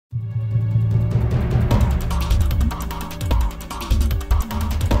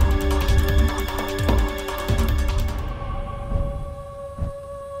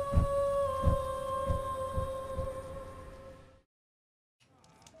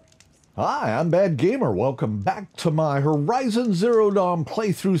Hi, I'm Bad Gamer. Welcome back to my Horizon Zero Dawn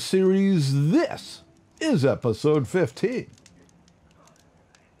playthrough series. This is episode 15.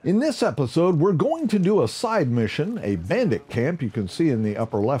 In this episode, we're going to do a side mission, a bandit camp. You can see in the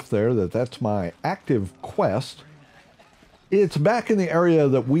upper left there that that's my active quest. It's back in the area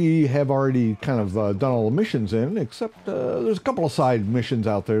that we have already kind of done all the missions in, except there's a couple of side missions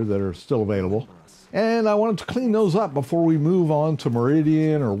out there that are still available. And I wanted to clean those up before we move on to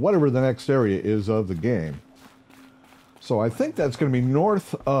Meridian or whatever the next area is of the game. So I think that's going to be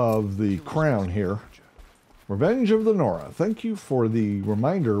north of the Crown here. Revenge of the Nora. Thank you for the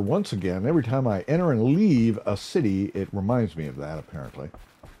reminder once again. Every time I enter and leave a city, it reminds me of that, apparently.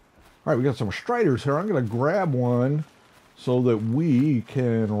 All right, we got some Striders here. I'm going to grab one so that we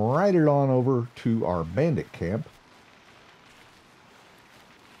can ride it on over to our bandit camp.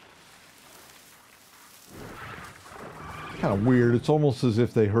 Kind of weird. It's almost as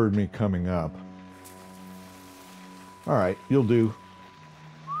if they heard me coming up. All right, you'll do.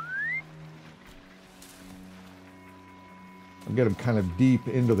 I'll get them kind of deep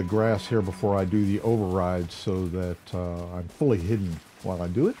into the grass here before I do the override so that I'm fully hidden while I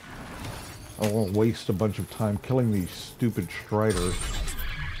do it. I don't want to waste a bunch of time killing these stupid Striders.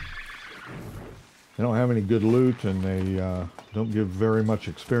 They don't have any good loot, and they don't give very much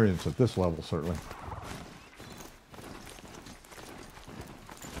experience at this level, certainly.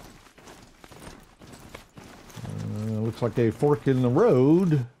 Looks like a fork in the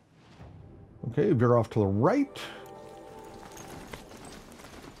road. Okay, veer off to the right.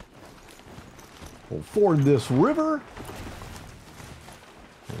 We'll ford this river.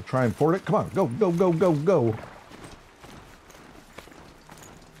 We'll try and ford it. Come on, go, go, go, go, go.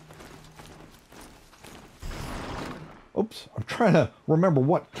 Oops, I'm trying to remember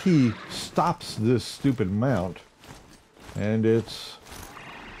what key stops this stupid mount. And it's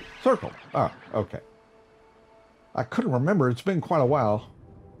circle. Ah, okay. I couldn't remember. It's been quite a while.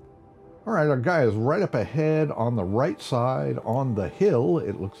 All right, our guy is right up ahead on the right side on the hill,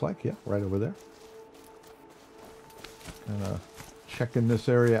 it looks like. Yeah, right over there. And checking this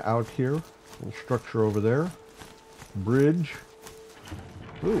area out here. Little structure over there. Bridge.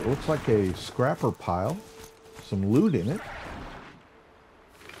 Ooh, it looks like a scrapper pile. Some loot in it.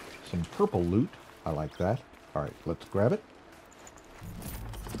 Some purple loot. I like that. All right, let's grab it.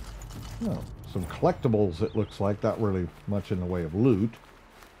 Oh. Some collectibles, it looks like. Not really much in the way of loot.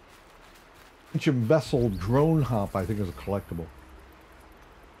 Ancient vessel drone hop, I think, is a collectible.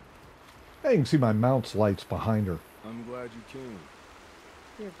 Hey, you can see my mount's lights behind her. I'm glad you came.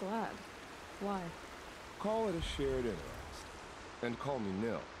 You're glad. Why? Call it a shared interest. And call me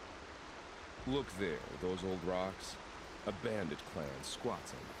Nil. Look there, those old rocks. A bandit clan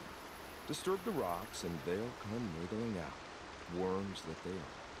squats under them. Disturb the rocks and they'll come wriggling out. Worms that they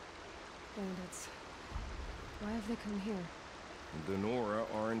are. Bandits. Why have they come here? The Nora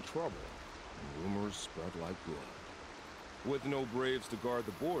are in trouble, and rumors spread like blood. With no braves to guard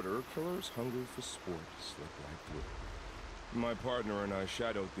the border, killers hungry for sport slip right through. My partner and I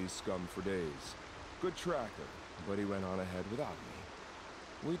shadowed these scum for days. Good tracker, but he went on ahead without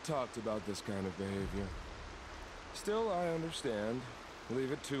me. We talked about this kind of behavior. Still, I understand.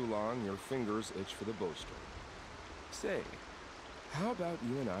 Leave it too long, your fingers itch for the bowstring. Say, how about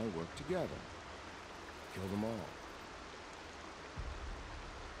you and I work together? Kill them all.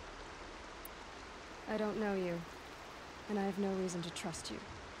 I don't know you, and I have no reason to trust you.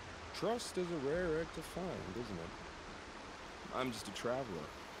 Trust is a rare egg to find, isn't it? I'm just a traveler,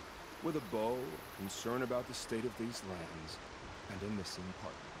 with a bow, concern about the state of these lands, and a missing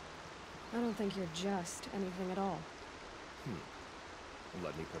partner. I don't think you're just anything at all.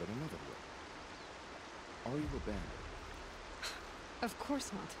 Let me put it another way. Are you a bandit? Of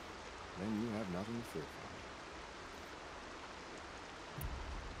course not. Then you have nothing to fear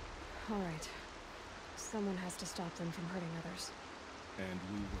from me. All right. Someone has to stop them from hurting others. And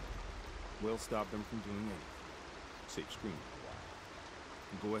we will. We'll stop them from doing anything. Safe screen for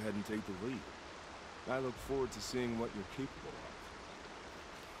a while. Go ahead and take the lead. I look forward to seeing what you're capable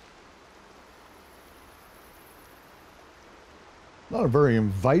of. Not a very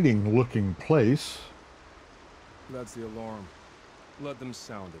inviting looking place. That's the alarm. Let them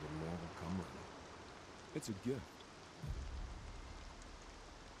sound it and more will come running. It's a gift.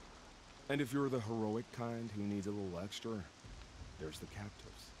 And if you're the heroic kind who needs a little extra, there's the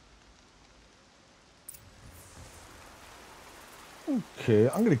captives. Okay,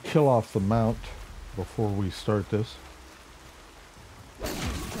 I'm going to kill off the mount before we start this.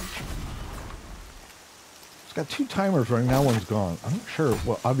 It's got two timers running. Now one's gone. I'm not sure.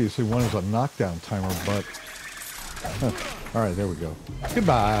 Well, obviously one is a knockdown timer, but All right, there we go.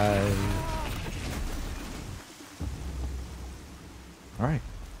 Goodbye. All right.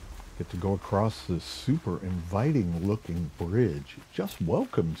 Get to go across this super inviting looking bridge. It just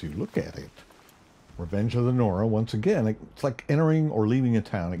welcomes you. Look at it. Revenge of the Nora. Once again, it's like entering or leaving a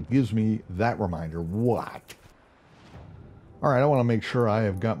town. It gives me that reminder. What? All right, I want to make sure I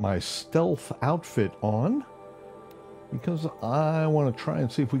have got my stealth outfit on because I want to try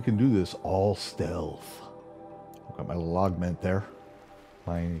and see if we can do this all stealth. I've got my little augment there.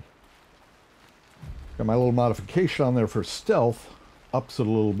 Got my little modification on there for stealth. Ups it a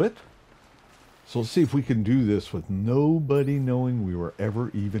little bit. So let's see if we can do this with nobody knowing we were ever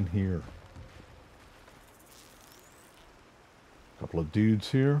even here. A couple of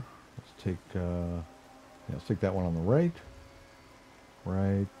dudes here. Let's take that one on the right.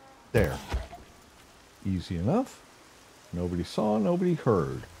 Right there. Easy enough. Nobody saw, nobody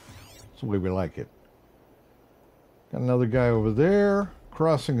heard. That's the way we like it. Got another guy over there,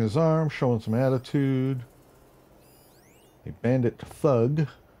 crossing his arms, showing some attitude. A bandit thug.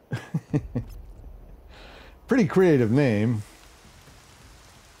 Pretty creative name.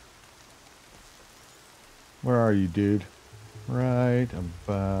 Where are you, dude? Right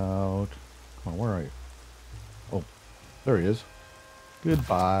about... Come on, where are you? Oh, there he is.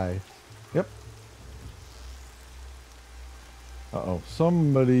 Goodbye. Yep. Uh-oh,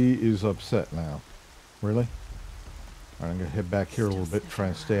 somebody is upset now. Really? All right, I'm going to head back here a little bit, try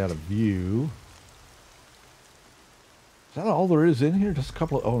and stay out of view. Is that all there is in here? Just a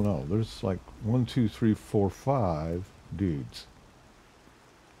couple of... Oh, no. There's like 1, 2, 3, 4, 5 dudes.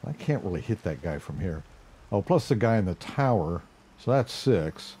 I can't really hit that guy from here. Oh, plus the guy in the tower. So that's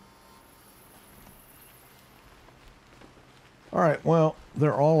 6. All right, well,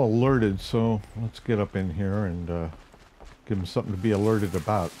 they're all alerted, so let's get up in here and give them something to be alerted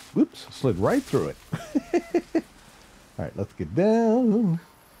about. Whoops, slid right through it. All right, let's get down.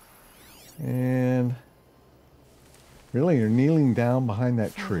 And... Really, you're kneeling down behind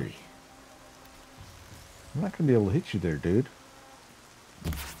that tree. I'm not going to be able to hit you there, dude.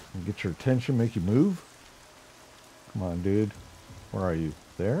 Get your attention, make you move. Come on, dude. Where are you?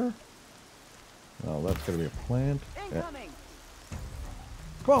 There? Oh, that's going to be a plant. Yeah.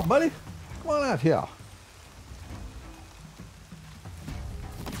 Come on, buddy. Come on out here.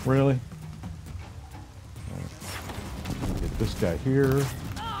 Really? Right. Get this guy here.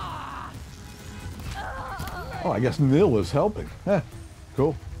 Oh, I guess Nil is helping. Huh.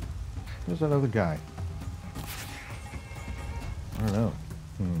 Cool. Where's that other guy? I don't know.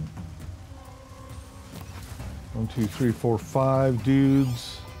 1, 2, 3, 4, 5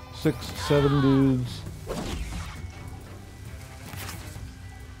 dudes. 6, 7 dudes.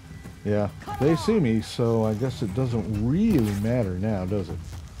 Yeah, they see me, so I guess it doesn't really matter now, does it?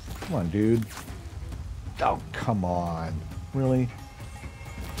 Come on, dude. Oh, come on. Really?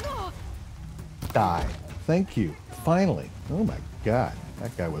 Die. Thank you. Finally. Oh my god.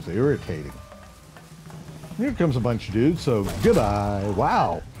 That guy was irritating. Here comes a bunch of dudes, so goodbye.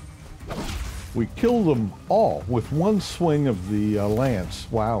 Wow. We killed them all with one swing of the lance.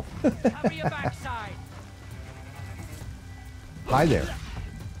 Wow. Cover your backside. Hi there.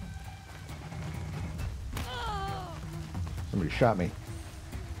 Somebody shot me.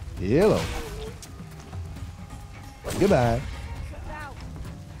 Hello. Goodbye.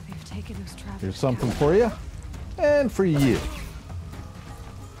 They've taken those travelers. Here's something for you. And for you.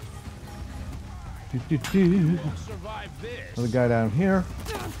 Survive this. Another guy down here.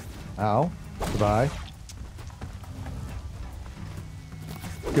 Ow. Goodbye.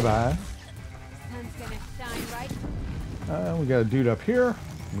 Goodbye. Sun's gonna shine, right? We got a dude up here.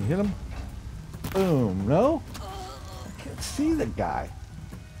 Can we hit him? Boom. No? I can't see the guy.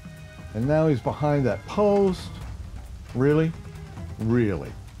 And now he's behind that post. Really?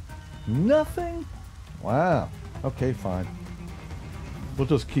 Really? Nothing? Wow. Okay, fine. We'll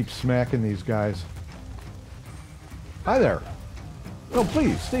just keep smacking these guys. Hi there. No,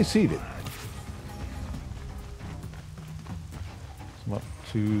 please, stay seated. Come up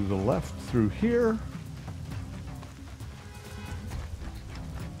to the left through here.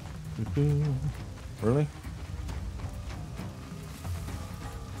 Really?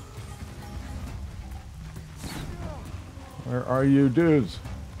 Where are you dudes?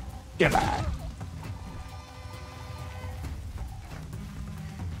 Get back!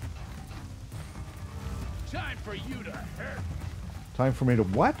 Time for you to hurt. Time for me to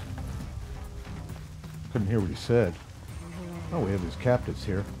what? Couldn't hear what he said. Oh, we have these captives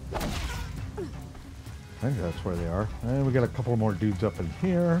here. I think that's where they are. And we got a couple more dudes up in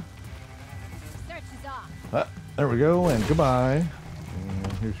here. Search is off. There we go, and goodbye.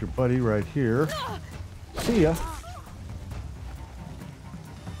 And here's your buddy right here. See ya.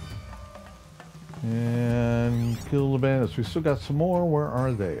 And kill the bandits. We still got some more. Where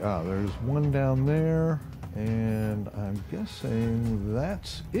are they? Ah, there's one down there. And I'm guessing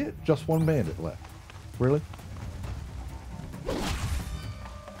that's it. Just one bandit left. Really?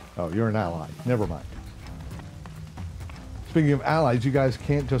 Oh, you're an ally. Never mind. Speaking of allies, you guys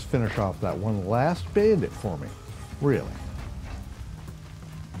can't just finish off that one last bandit for me. Really?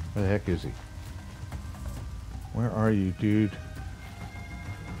 Where the heck is he? Where are you, dude?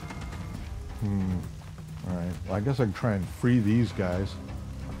 Alright. Well, I guess I can try and free these guys.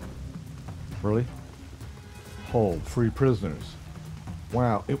 Really? Hold. Free prisoners.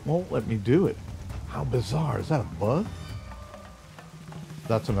 Wow, it won't let me do it. How bizarre. Is that a bug?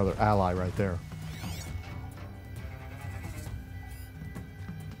 That's another ally right there.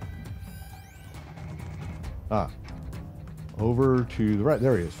 Ah. Over to the right.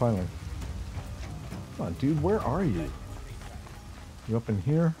 There he is, finally. Come on, dude. Where are you? You up in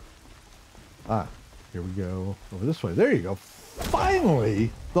here? Ah. Here we go. Over this way. There you go.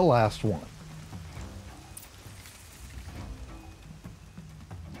 Finally, the last one.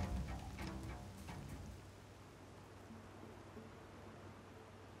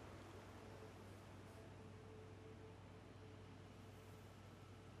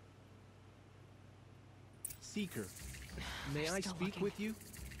 Seeker, may I speak with you?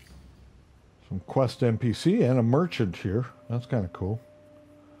 Some quest NPC and a merchant here. That's kind of cool.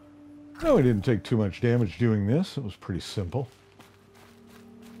 No, we didn't take too much damage doing this. It was pretty simple.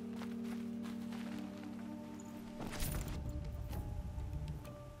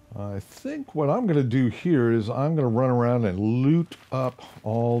 I think what I'm going to do here is I'm going to run around and loot up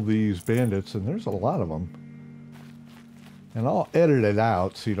all these bandits, and there's a lot of them. And I'll edit it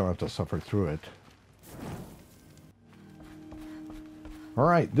out so you don't have to suffer through it.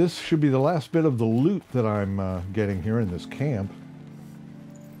 Alright, this should be the last bit of the loot that I'm getting here in this camp.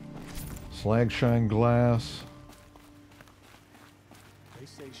 Slagshine glass. They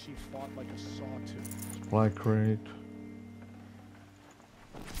say she fought like a sawtooth. Supply crate.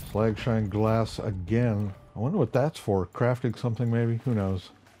 Slagshine glass again. I wonder what that's for. Crafting something maybe? Who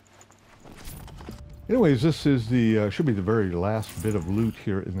knows? Anyways, this is the, should be the very last bit of loot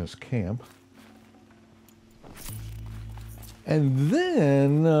here in this camp. And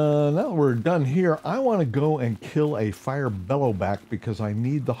then, now that we're done here, I want to go and kill a fire bellowback because I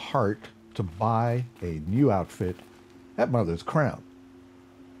need the heart to buy a new outfit at Mother's Crown.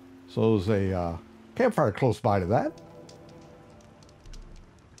 So there's a campfire close by to that.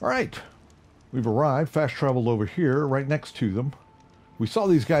 All right, we've arrived, fast traveled over here, right next to them. We saw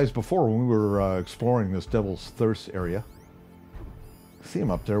these guys before when we were exploring this Devil's Thirst area. See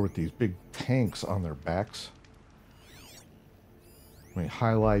them up there with these big tanks on their backs. Let me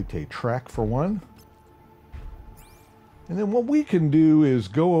highlight a track for one. And then what we can do is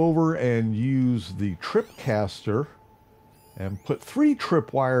go over and use the trip caster and put 3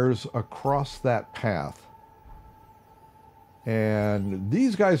 tripwires across that path. And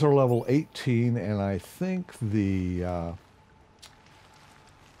these guys are level 18, and I think the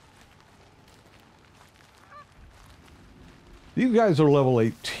these guys are level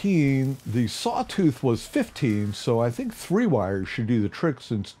 18. The sawtooth was 15, so I think 3 wires should do the trick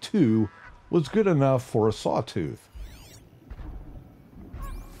since 2 was good enough for a sawtooth.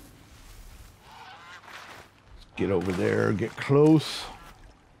 Let's get over there, get close.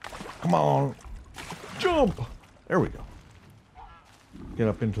 Come on, jump! There we go. Get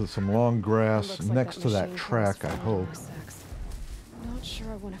up into some long grass Like next to that machine track, I has hope. sex. Not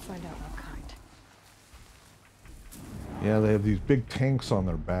sure I want to find out what kind. Yeah, they have these big tanks on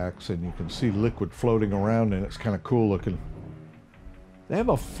their backs, and you can see liquid floating around, and it's kind of cool looking. They have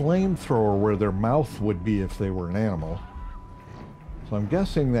a flamethrower where their mouth would be if they were an animal. So I'm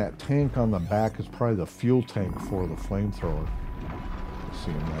guessing that tank on the back is probably the fuel tank for the flamethrower. Let's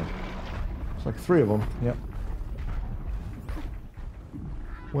see them there. It's like 3 of them, yep.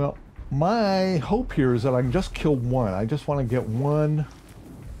 Well, my hope here is that I can just kill one. I just want to get one.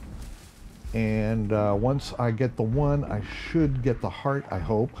 And once I get the one, I should get the heart, I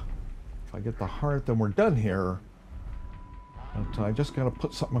hope. If I get the heart, then we're done here. But I just got to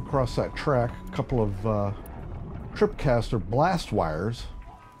put something across that track. A couple of tripcaster blast wires.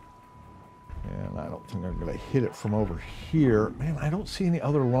 And I don't think I'm going to hit it from over here. Man, I don't see any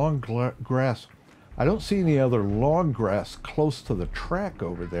other long grass. I don't see any other long grass close to the track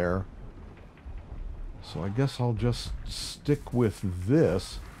over there. So I guess I'll just stick with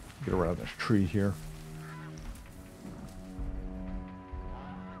this. Get around this tree here.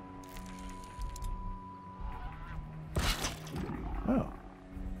 Oh,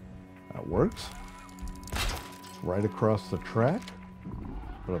 that works. Right across the track.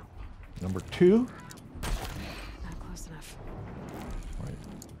 Put a Number 2. Not close enough. Right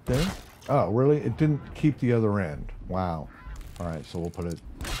there. Oh, really? It didn't keep the other end. Wow. All right, so we'll put it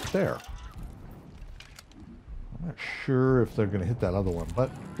there. I'm not sure if they're going to hit that other one, but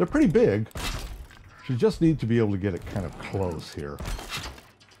they're pretty big. You just need to be able to get it kind of close here.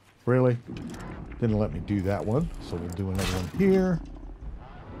 Really? Didn't let me do that one, so we'll do another one here.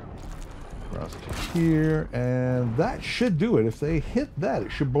 Across to here, and that should do it. If they hit that,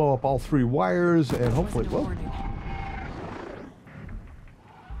 it should blow up all 3 wires, and hopefully... Whoa.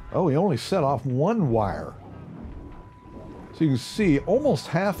 Oh, he only set off 1 wire. So you can see, almost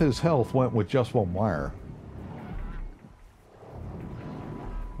half his health went with just 1 wire.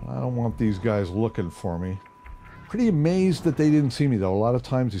 I don't want these guys looking for me. Pretty amazed that they didn't see me, though. A lot of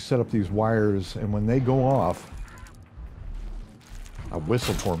times you set up these wires, and when they go off, I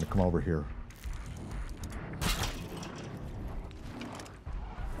whistle for them to come over here.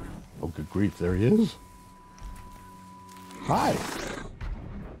 Oh, good grief, there he is. Hi.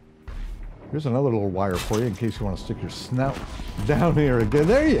 Here's another little wire for you in case you want to stick your snout down here again.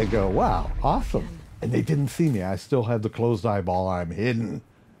 There you go. Wow, awesome. And they didn't see me. I still had the closed eyeball. I'm hidden.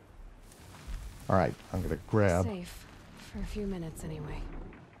 All right, I'm going to grab... Safe. For a few minutes, anyway.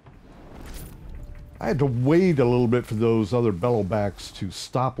 I had to wait a little bit for those other bellowbacks to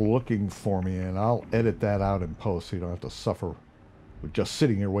stop looking for me, and I'll edit that out in post so you don't have to suffer with just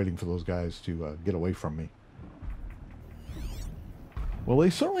sitting here waiting for those guys to get away from me. Well, they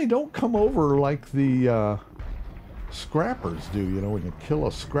certainly don't come over like the scrappers do. You know, when you kill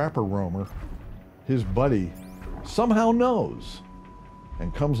a scrapper roamer, his buddy somehow knows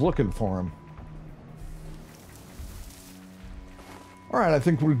and comes looking for him. All right, I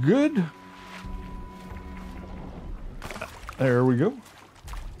think we're good. There we go.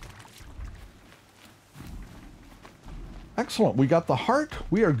 Excellent. We got the heart.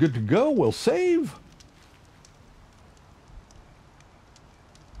 We are good to go. We'll save.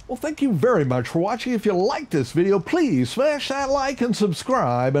 Well, thank you very much for watching. If you liked this video, please smash that like and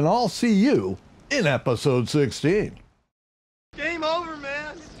subscribe, and I'll see you in episode 16.